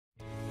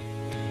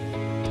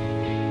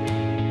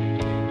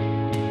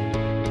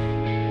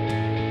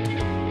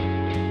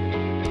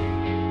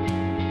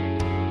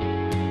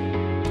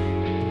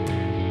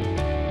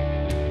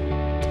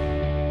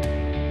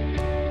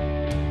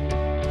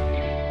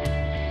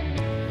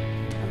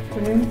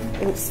afternoon.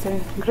 It's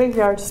the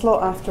graveyard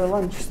slot after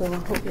lunch, so I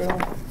hope you're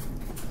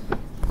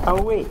all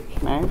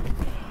awake now.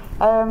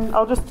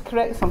 I'll just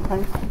correct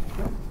something.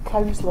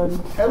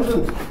 Cousland.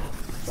 Cousland.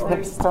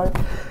 Sorry.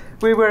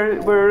 We were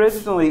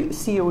originally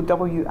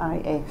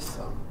COWIS.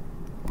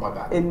 My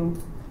bad. In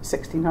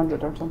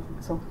 1600 or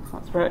something, so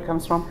that's where it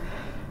comes from.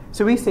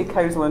 So we say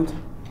Cousland.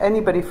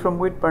 Anybody from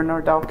Woodburn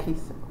or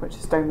Dalkeith, which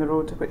is down the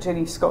road, which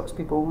any Scots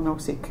people will know,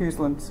 say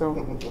Cousland, so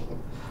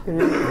they're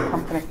really good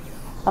company.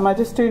 Am I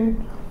just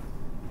doing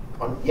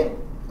Yep.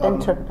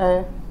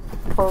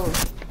 forward?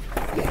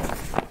 Yeah.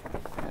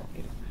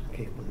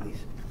 Okay, one of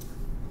these.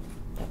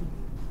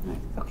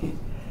 Right, okay.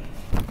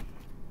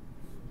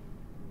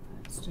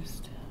 Let's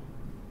just...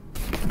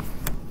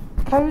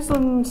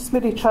 Cousland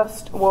Smiddy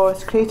Trust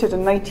was created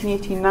in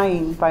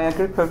 1989 by a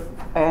group of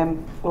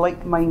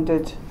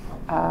like-minded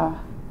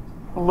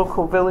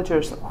local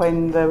villagers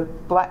when the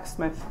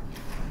blacksmith,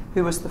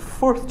 who was the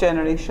fourth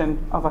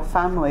generation of a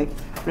family,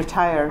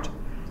 retired,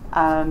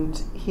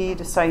 and he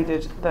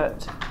decided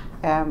that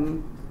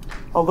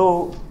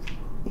although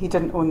he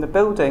didn't own the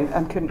building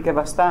and couldn't give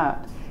us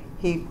that,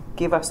 he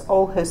gave us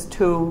all his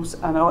tools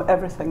and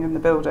everything in the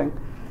building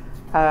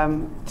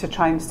to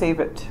try and save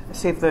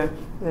the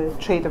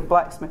trade of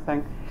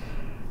blacksmithing.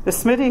 The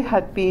smithy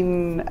had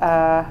been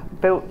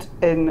built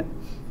in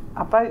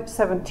about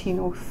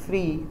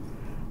 1703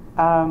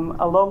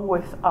 along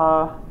with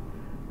a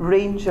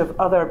range of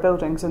other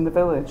buildings in the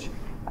village.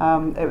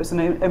 It was an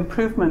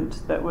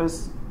improvement that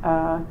was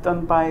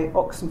done by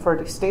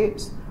Oxenford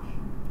Estates,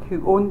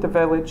 who owned the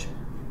village,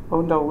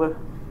 owned all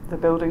the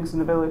buildings in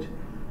the village,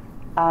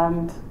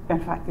 and in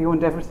fact they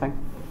owned everything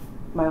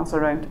miles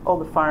around, all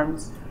the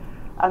farms.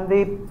 And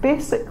they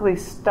basically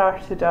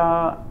started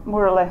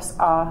more or less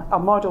a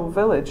model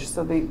village.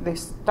 So they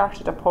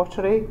started a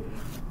pottery,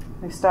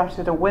 they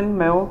started a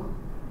windmill,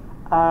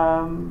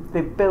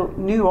 they built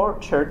new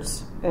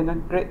orchards in a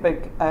great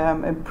big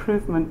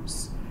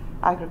improvements,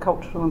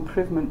 agricultural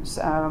improvements,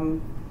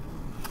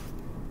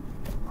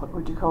 what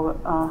would you call it,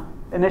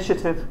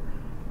 initiative.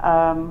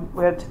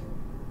 We had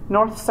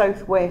north,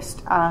 south,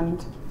 west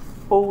and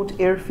Old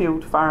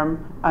Airfield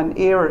Farm, and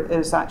Ayr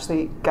is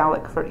actually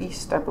Gaelic for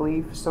east, I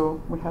believe,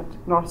 so we had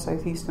north,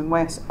 south, east and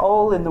west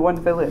all in the one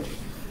village,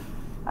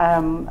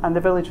 and the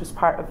village was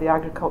part of the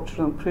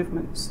agricultural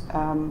improvements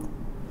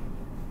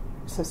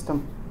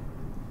system,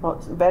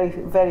 but very,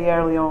 very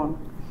early on.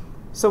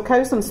 So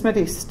Cousland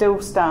Smiddy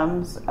still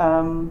stands.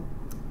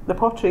 The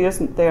pottery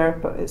isn't there,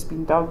 but it's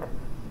been dug.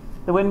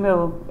 The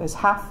windmill is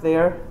half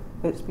there,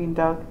 it's been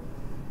dug.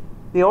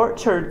 The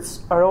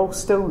orchards are all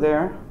still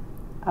there.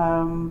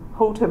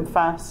 Hold Him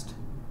Fast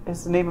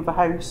is the name of a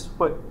house,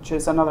 which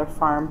is another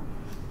farm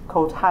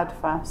called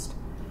Hadfast.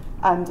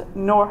 And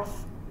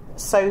north,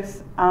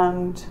 south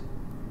and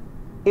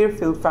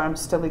Airfield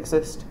farms still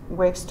exist.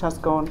 West has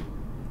gone.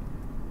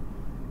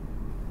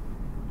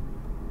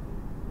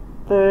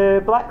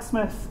 The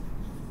blacksmith,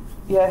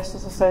 yes,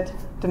 as I said,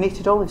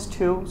 donated all his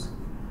tools.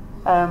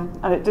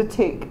 And it did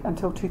take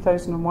until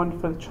 2001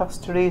 for the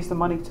trust to raise the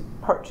money to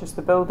purchase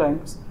the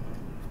buildings,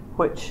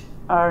 which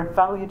are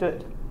valued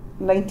at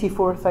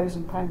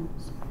 £94,000.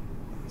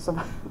 So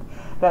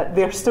that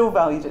they're still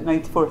valued at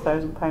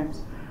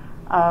 £94,000.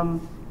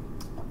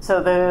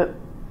 So the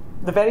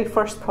very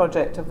first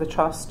project of the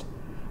trust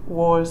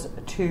was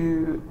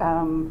to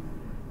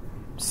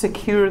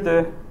secure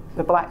the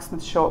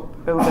blacksmith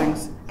shop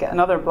buildings, get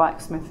another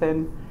blacksmith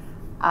in,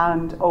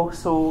 and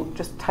also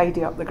just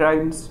tidy up the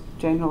grounds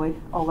generally,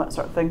 all that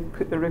sort of thing,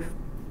 put the roof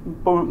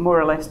more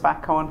or less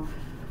back on.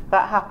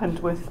 That happened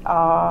with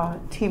a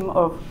team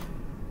of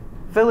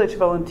village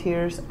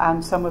volunteers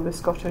and some of the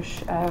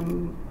Scottish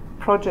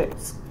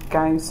projects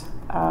guys.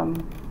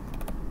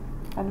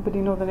 Anybody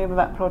know the name of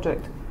that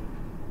project?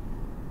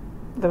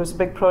 There was a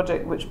big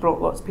project which brought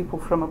lots of people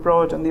from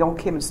abroad, and they all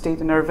came and stayed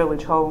in our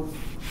village hall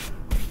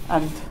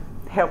and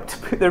helped to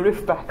put the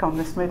roof back on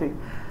the smithy.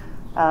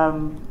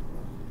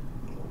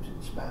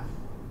 Spat?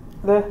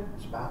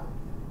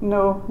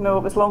 No,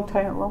 it was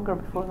longer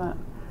before that.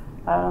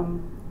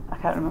 I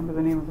can't remember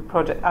the name of the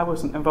project. I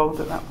wasn't involved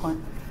at that point.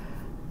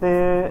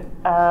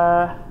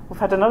 We've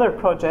had another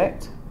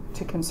project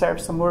to conserve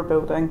some more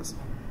buildings,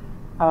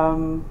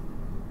 and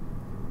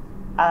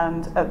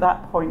at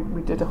that point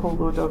we did a whole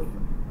load of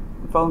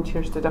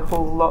volunteers did a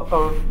whole lot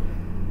of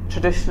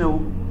traditional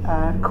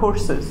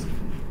courses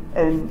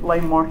in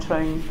lime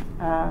mortaring,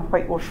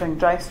 whitewashing,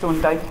 dry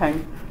stone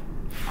diking,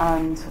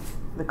 and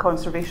the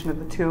conservation of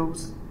the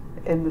tools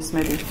in the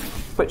smithy,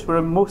 which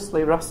were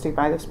mostly rusty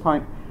by this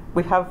point.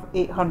 We have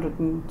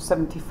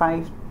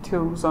 875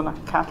 tools on a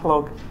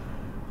catalogue,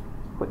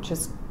 which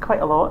is quite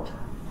a lot.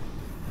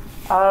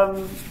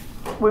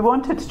 We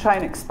wanted to try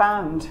and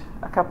expand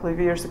a couple of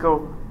years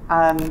ago,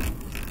 and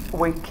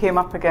we came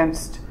up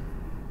against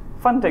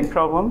funding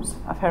problems.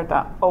 I've heard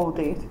that all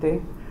day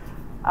today.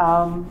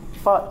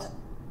 But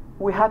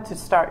we had to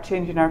start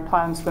changing our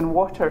plans when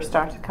water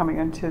started coming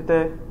into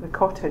the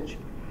cottage,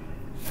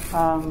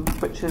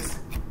 which is,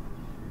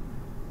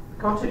 the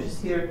cottage is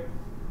here,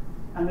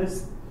 and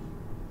this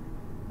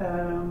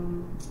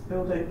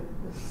building,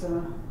 this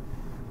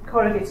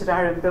corrugated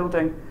iron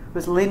building,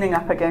 was leaning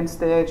up against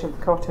the edge of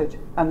the cottage,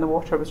 and the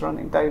water was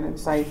running down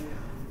inside.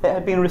 It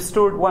had been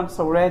restored once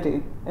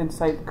already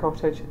inside the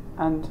cottage,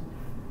 and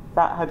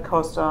that had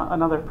caused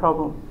another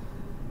problem.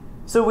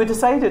 So we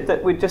decided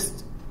that we'd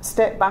just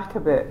step back a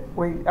bit.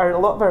 A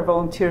lot of our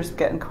volunteers were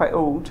getting quite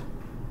old,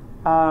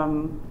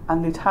 and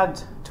they'd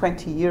had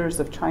 20 years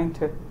of trying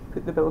to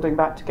put the building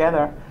back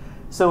together.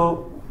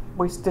 So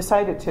we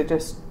decided to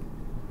just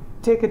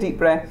take a deep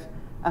breath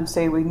and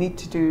say we need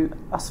to do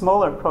a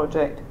smaller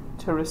project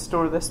to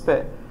restore this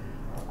bit.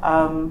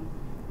 And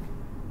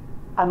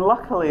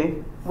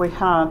luckily we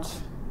had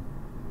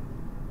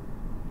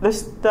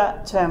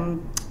that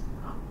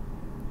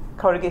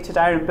corrugated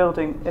iron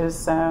building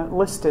is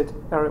listed,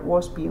 or it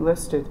was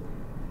listed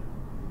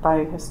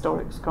by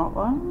Historic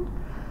Scotland,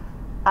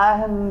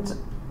 and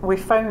we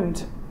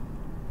found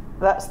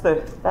that's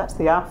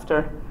the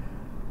after.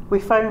 We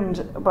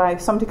found by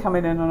somebody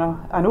coming in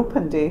on an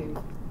open day,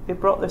 they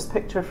brought this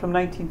picture from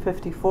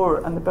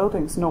 1954, and the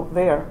building's not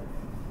there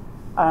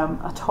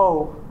at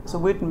all. It's a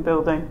wooden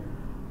building.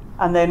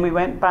 And then we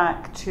went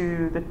back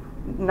to the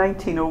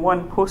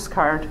 1901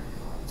 postcard.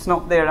 It's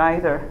not there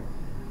either.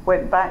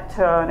 Went back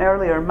to an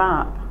earlier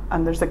map,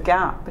 and there's a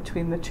gap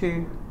between the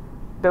two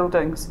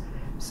buildings.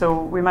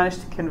 So we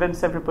managed to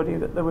convince everybody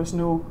that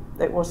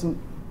it wasn't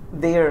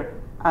there,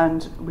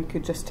 and we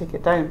could just take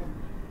it down.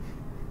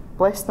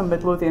 Bless them,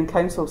 Midlothian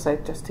Council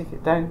said just take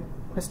it down.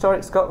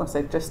 Historic Scotland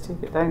said just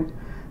take it down.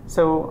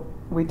 So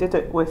we did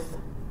it with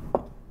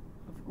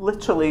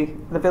literally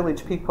the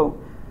village people,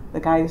 the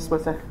guys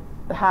with the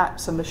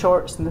hats and the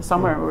shorts in the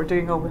summer were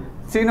doing all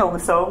the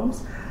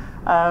songs.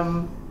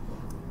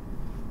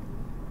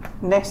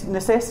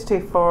 Necessity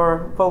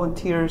for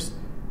volunteers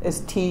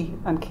is tea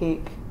and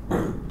cake.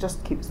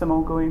 Just keeps them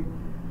all going.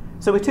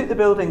 So we took the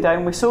building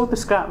down. We sold the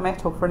scrap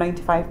metal for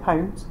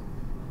 £95,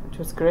 which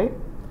was great.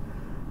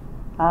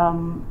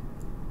 And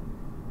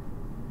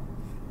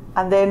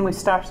then we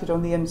started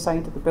on the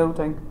inside of the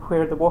building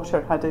where the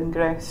water had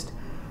ingressed.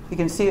 You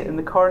can see it in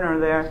the corner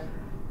there.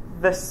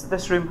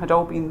 This room had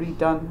all been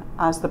redone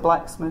as the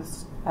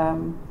blacksmith's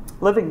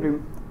living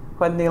room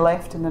when they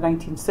left in the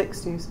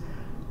 1960s,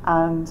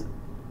 and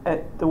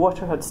the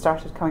water had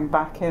started coming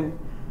back in.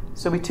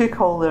 So we took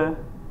all the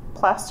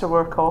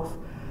plasterwork off,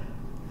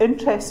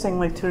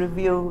 interestingly to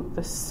reveal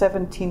the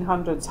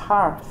 1700s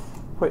hearth,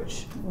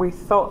 which we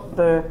thought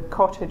the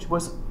cottage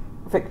was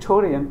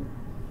Victorian.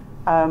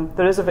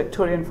 There is a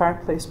Victorian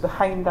fireplace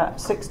behind that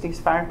 60s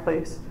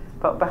fireplace,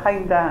 but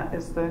behind that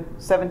is the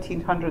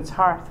 1700s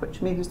hearth,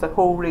 which means the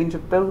whole range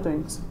of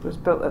buildings was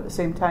built at the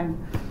same time,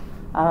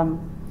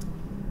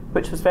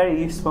 which was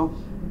very useful.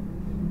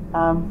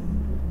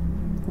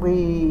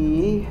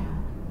 We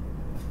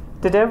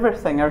did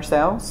everything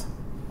ourselves.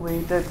 We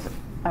did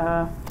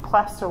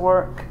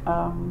plasterwork,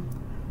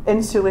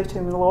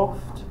 insulating the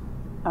loft.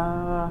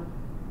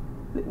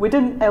 We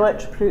didn't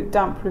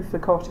damp-proof the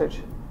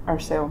cottage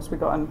ourselves. We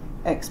got an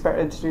expert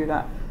in to do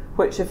that,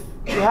 which, if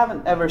you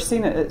haven't ever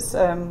seen it, it's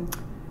a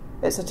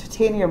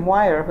titanium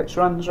wire which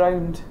runs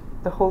round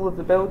the whole of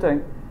the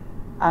building,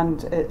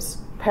 and it's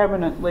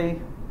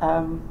permanently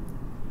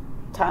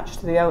attached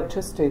to the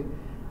electricity,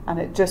 and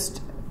it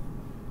just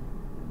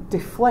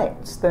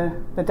deflects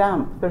the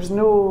damp. There's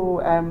no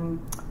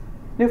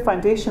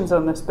foundations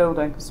on this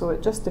building, so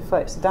it just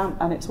deflects the damp,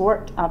 and it's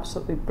worked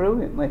absolutely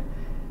brilliantly.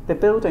 The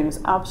building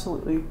is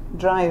absolutely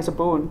dry as a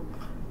bone.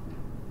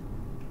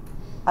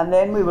 And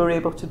then we were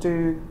able to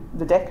do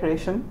the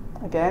decoration,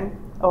 again,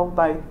 all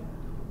by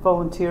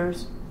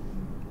volunteers.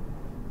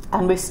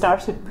 And we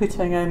started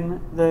putting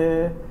in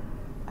the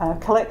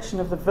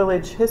collection of the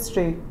village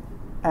history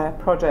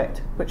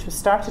project, which was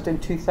started in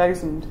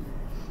 2000.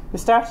 We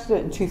started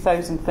it in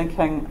 2000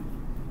 thinking,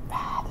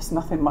 there's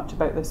nothing much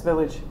about this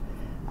village,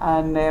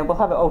 and we'll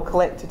have it all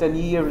collected in a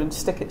year and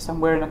stick it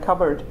somewhere in a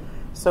cupboard.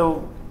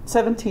 So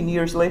 17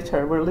 years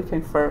later, we're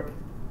looking for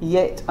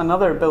yet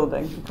another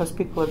building because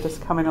people are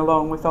just coming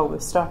along with all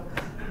this stuff.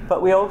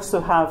 But we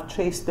also have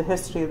traced the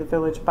history of the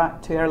village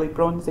back to early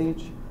Bronze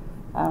Age.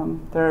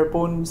 There are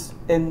bones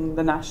in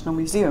the National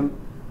Museum,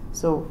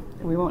 so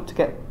we want to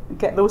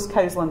get those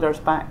Couslanders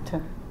back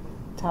to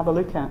have a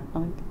look at, I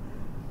think.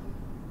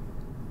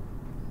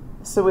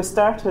 So we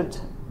started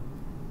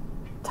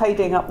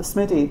tidying up the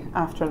Smiddy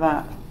after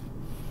that.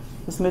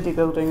 The Smiddy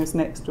building is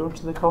next door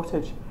to the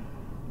cottage,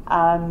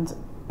 and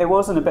it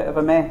wasn't a bit of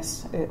a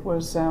mess. It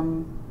was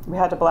we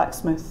had a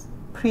blacksmith,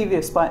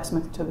 previous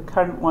blacksmith to the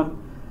current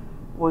one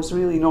was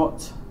really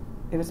not,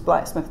 he was a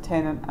blacksmith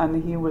tenant,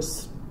 and he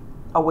was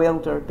a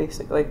welder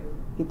basically.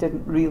 He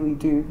didn't really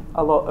do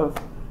a lot of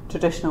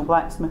traditional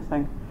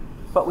blacksmithing,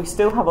 but we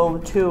still have all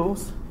the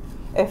tools.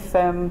 If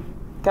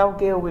Gal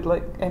Gael would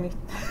like any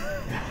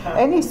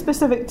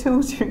specific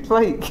tools you'd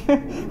like,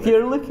 if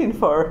you're looking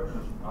for,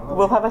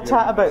 we'll have a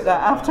chat about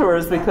that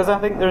afterwards, because I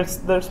think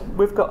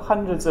we've got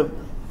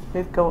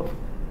we've got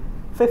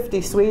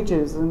 50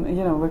 swages,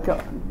 and we've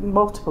got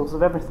multiples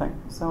of everything,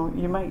 so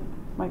you might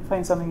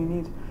find something you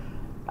need.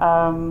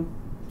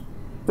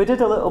 we did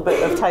a little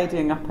bit of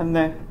tidying up in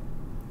the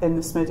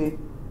Smiddy,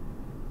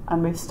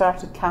 and we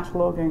started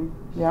cataloguing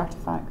the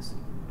artefacts.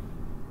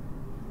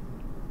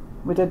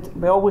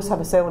 We always have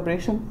a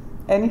celebration.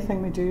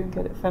 Anything we do,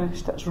 get it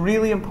finished. That's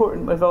really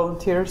important with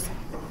volunteers.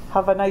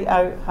 Have a night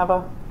out, have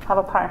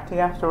a party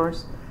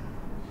afterwards.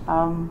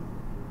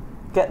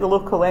 Get the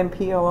local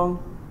MP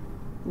along.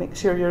 Make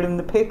sure you're in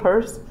the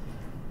papers.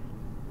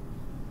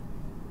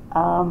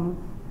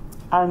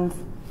 And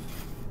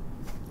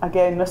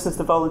again, this is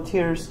the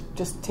volunteers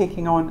just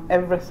taking on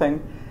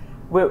everything.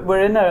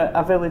 We're in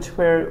a village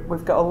where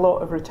we've got a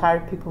lot of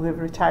retired people who've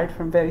retired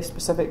from very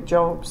specific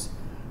jobs,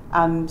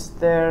 and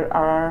there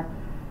are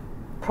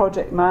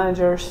project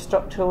managers,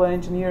 structural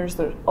engineers,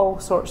 there are all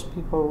sorts of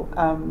people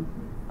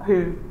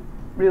who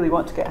really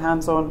want to get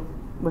hands-on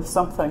with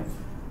something.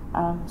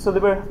 So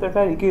they're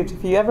very good.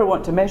 If you ever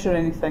want to measure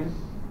anything,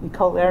 you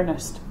call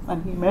Ernest,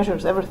 and he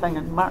measures everything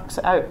and marks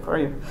it out for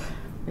you,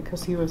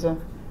 because he was a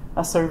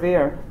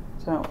surveyor.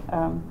 So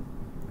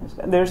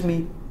there's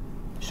me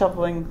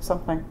shoveling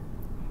something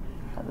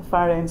at the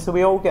far end. So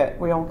we all get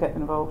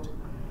involved.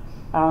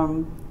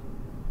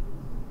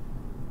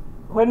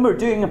 When we're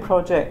doing a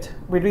project,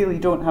 we really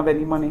don't have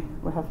any money.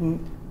 We have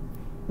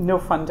no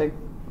funding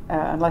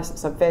unless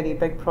it's a very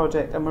big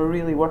project, and we're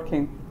really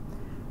working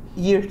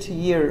year to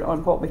year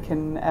on what we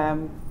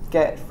can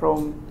get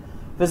from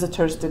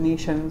visitors'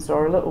 donations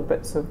or little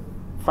bits of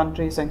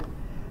fundraising.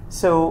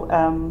 So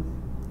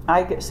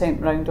I get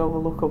sent round all the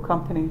local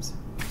companies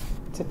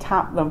to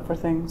tap them for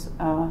things.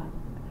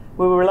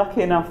 We were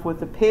lucky enough with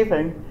the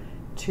paving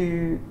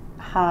to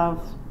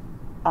have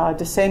a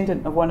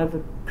descendant of one of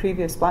the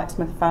previous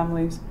blacksmith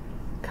families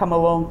come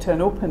along to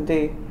an open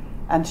day,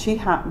 and she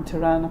happened to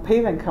run a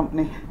paving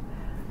company,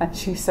 and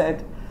she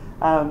said,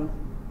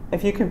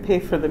 if you can pay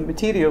for the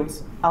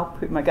materials, I'll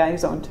put my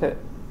guys onto it,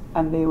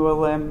 and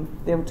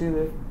they'll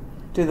do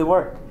the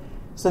work.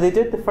 So they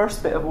did the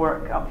first bit of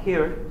work up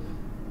here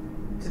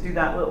to do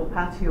that little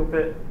patio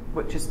bit,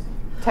 which is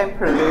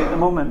temporary at the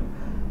moment,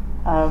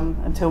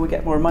 until we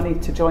get more money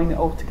to join it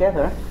all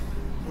together.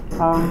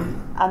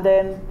 And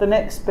then the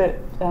next bit,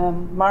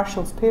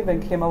 Marshall's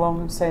Paving came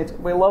along and said,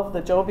 we love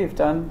the job you've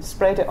done,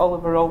 spread it all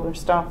over all their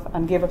stuff,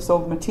 and gave us all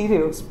the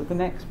materials for the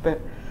next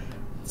bit.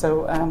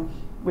 So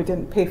we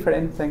didn't pay for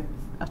anything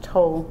at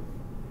all,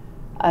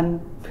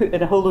 and put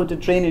in a whole load of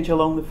drainage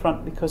along the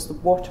front, because the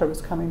water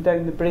was coming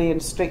down the brae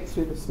and straight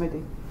through the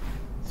Smiddy,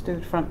 through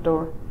the front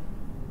door.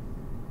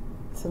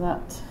 So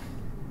that's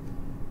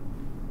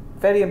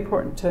very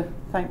important, to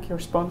thank your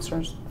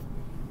sponsors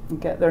and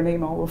get their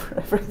name all over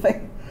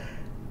everything.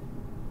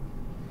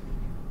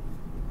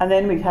 And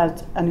then we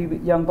had a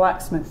new young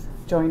blacksmith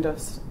joined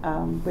us.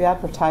 We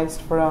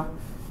advertised for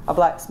a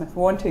blacksmith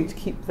wanting to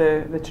keep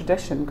the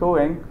tradition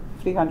going.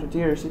 300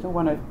 years, you don't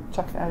want to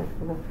chuck it out.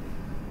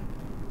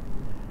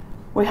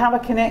 We have a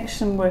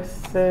connection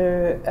with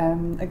the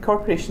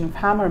Incorporation of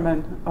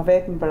Hammermen of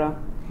Edinburgh,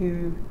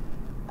 who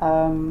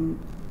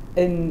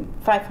in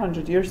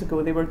 500 years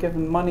ago they were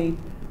given money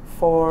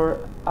for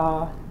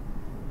a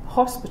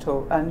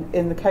hospital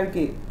in the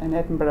Cowgate in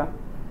Edinburgh,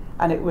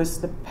 and it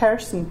was the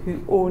person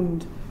who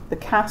owned the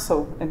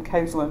castle in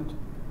Cousland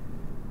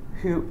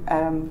who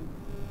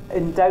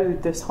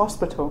endowed this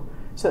hospital.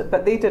 So,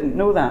 but they didn't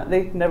know that.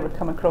 They'd never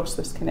come across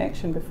this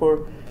connection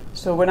before.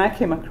 So when I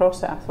came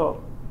across it, I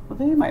thought, well,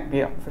 they might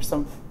be up for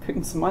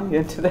putting some money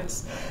into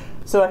this.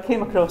 So I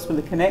came across with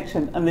the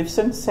connection, and they've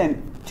since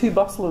sent 2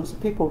 busloads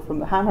of people from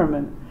the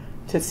Hammermen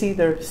to see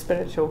their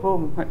spiritual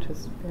home, which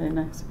is very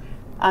nice,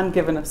 and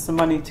given us some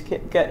money to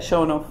get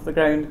Sean off the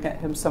ground, get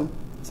him some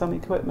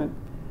equipment.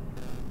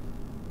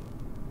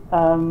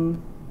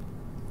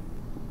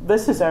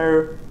 This is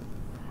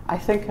I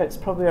think it's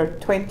probably our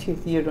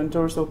 20th year on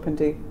Doors Open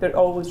Day. They're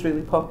always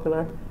really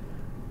popular.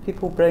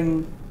 People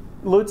bring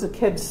loads of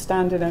kids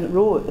standing in a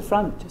row at the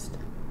front, just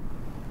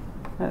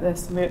like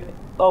this. We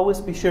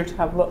always be sure to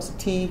have lots of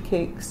tea,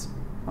 cakes,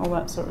 all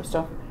that sort of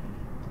stuff.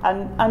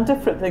 And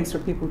different things for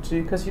people to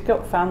do, because you've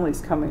got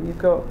families coming, you've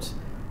got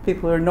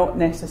people who are not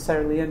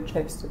necessarily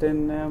interested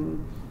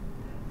in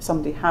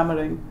somebody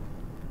hammering.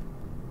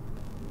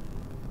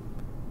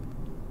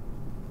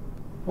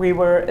 We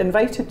were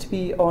invited to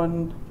be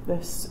on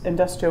this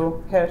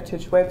industrial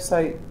heritage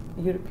website,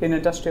 European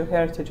Industrial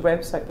Heritage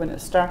website, when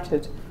it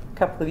started a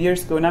couple of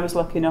years ago, and I was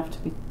lucky enough to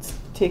be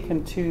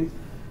taken to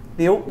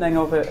the opening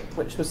of it,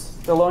 which was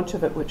the launch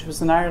of it, which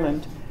was in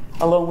Ireland,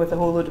 along with a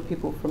whole load of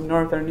people from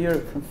Northern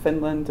Europe, from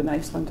Finland and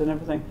Iceland and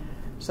everything.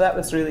 So that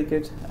was really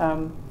good.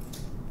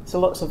 So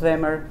lots of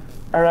them are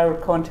our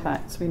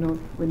contacts. We know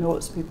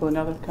lots of people in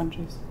other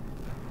countries.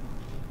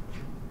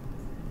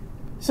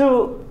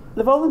 So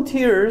the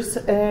volunteers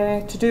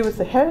to do with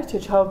the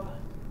Heritage Hub,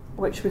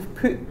 which we've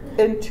put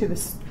into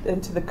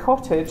the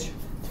cottage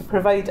to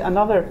provide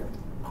another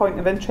point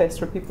of interest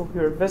for people who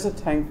are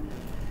visiting.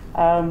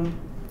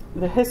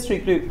 The history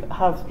group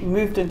have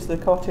moved into the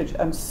cottage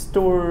and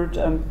stored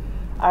and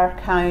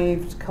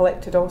archived,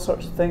 collected all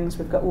sorts of things.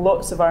 We've got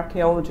lots of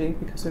archaeology,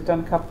 because we've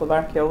done a couple of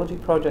archaeology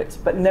projects,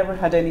 but never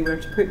had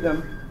anywhere to put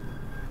them.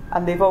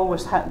 and they've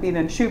always been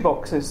in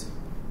shoeboxes,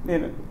 you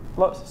know,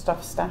 lots of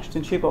stuff stashed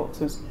in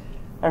shoeboxes,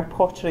 our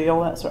pottery,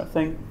 all that sort of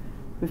thing.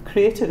 We've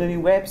created a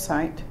new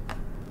website,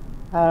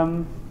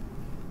 and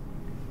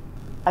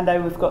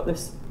now we've got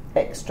this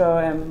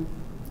extra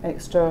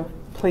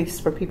place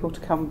for people to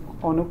come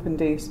on open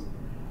days.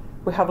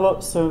 We have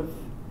lots of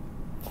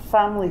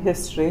family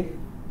history.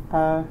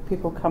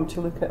 People come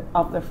to look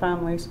up their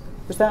families.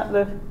 Was that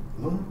the...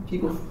 No,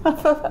 keep on. I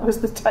thought that was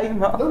the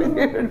time up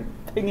here,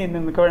 pinging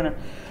in the corner.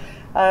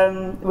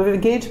 We've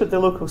engaged with the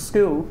local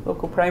school,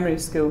 local primary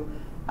school,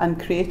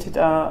 and created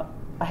a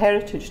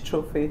heritage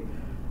trophy,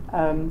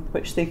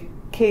 which they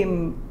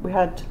came... We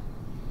had...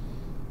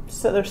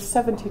 So there's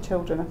 70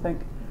 children, I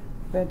think.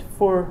 We had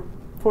four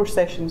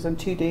sessions in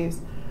 2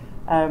 days,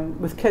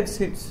 with kids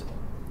who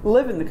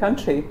live in the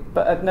country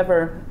but had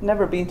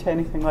never been to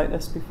anything like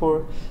this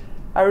before.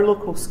 Our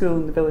local school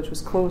in the village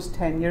was closed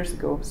 10 years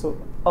ago, so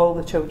all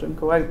the children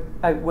go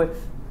out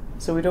with.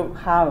 So we don't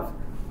have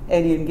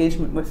any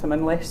engagement with them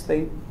unless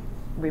we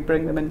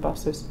bring them in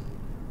buses.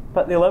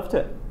 But they loved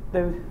it.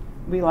 The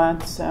wee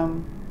lads.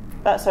 The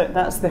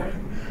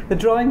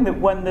drawing that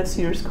won this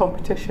year's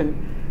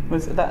competition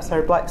that's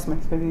our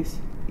blacksmith with his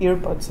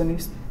earbuds and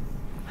his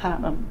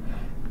hat on.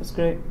 It was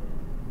great.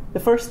 The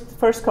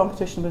first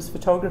competition was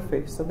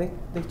photography, so they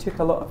took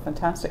a lot of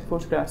fantastic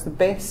photographs. The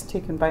best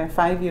taken by a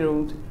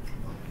 5-year-old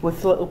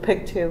with little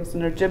pigtails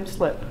and her gym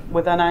slip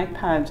with an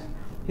iPad,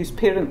 whose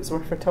parents were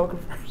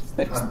photographers.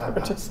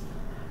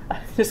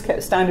 I just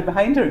kept standing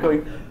behind her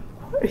going,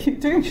 "What are you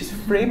doing?" She's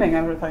framing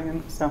everything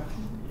and stuff.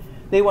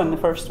 They won the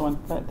first one,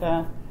 but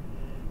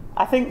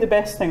I think the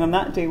best thing on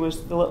that day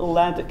was the little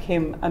lad that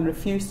came and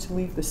refused to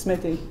leave the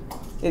Smiddy.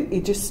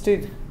 He just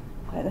stood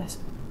like this,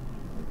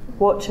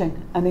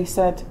 watching, and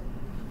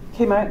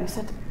came out and he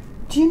said,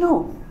 "Do you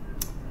know,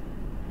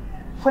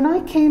 when I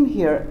came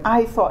here,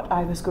 I thought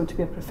I was going to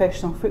be a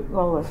professional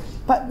footballer,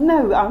 but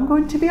now I'm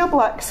going to be a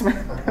blacksmith."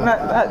 And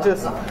that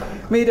just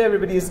made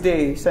everybody's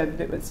day. He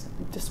said it was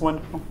just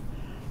wonderful.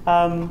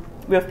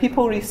 We have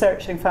people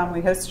researching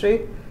family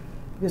history,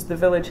 because the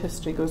village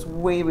history goes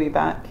way, way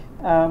back.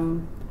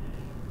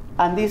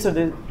 And these are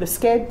the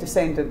Sked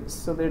descendants,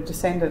 so they're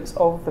descendants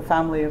of the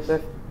family of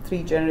the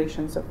 3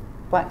 generations of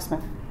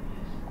blacksmith.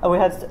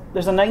 And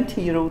there's a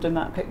 90-year-old in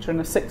that picture and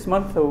a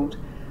 6-month-old,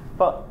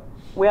 but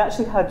we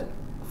actually had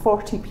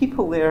 40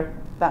 people there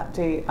that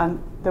day,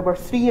 and there were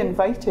 3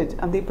 invited,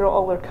 and they brought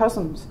all their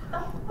cousins.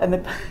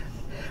 And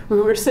we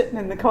were sitting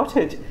in the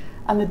cottage,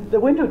 and the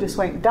window just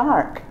went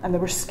dark, and there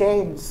were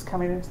Skeds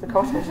coming into the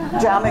cottage,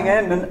 jamming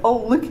in, and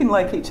all looking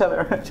like each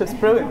other, which is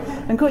brilliant.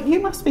 And going, "You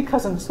must be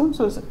cousins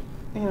so-and-so's,"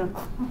 you know.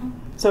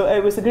 So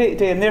it was a great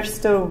day, and they're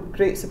still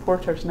great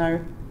supporters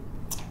now,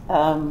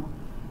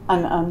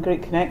 and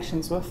great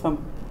connections with them.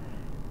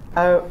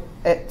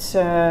 It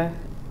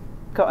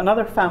got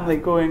another family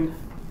going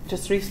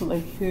just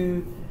recently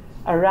who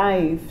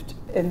arrived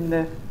in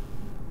the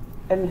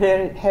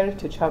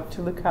Heritage Hub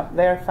to look up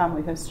their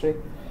family history,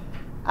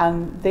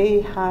 and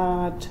they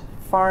had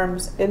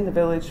farms in the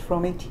village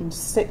from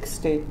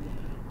 1860,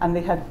 and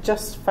they had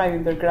just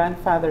found their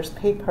grandfather's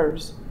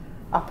papers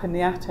up in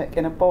the attic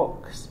in a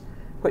box,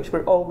 which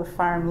were all the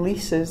farm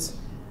leases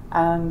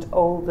and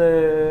all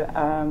the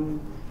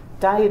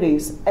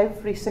diaries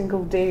every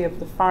single day of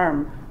the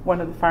farm,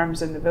 one of the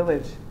farms in the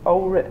village,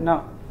 all written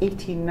up,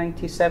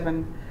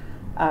 1897,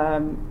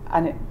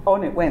 and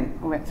it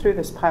went through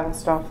this pile of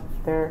stuff.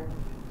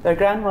 Their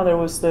grandmother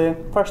was the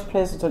first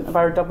president of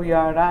our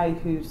WRI,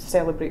 who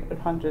celebrate their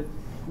 100th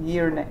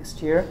year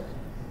next year,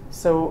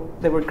 so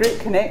there were great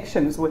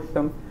connections with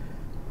them.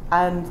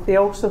 And they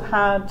also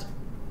had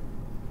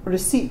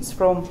receipts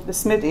from the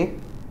Smiddy,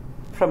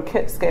 from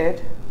Kit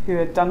Sked, who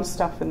had done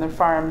stuff in their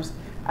farms,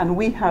 and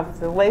we have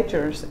the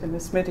ledgers in the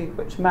Smiddy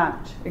which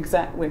match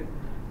exactly.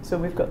 So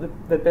we've got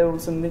the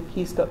bills, and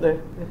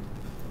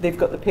they've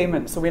got the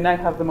payments, so we now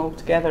have them all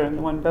together in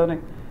the one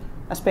building.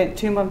 I spent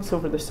 2 months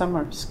over the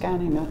summer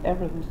scanning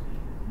everything.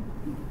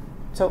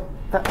 So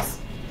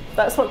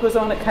that's what goes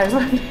on at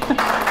Cousland.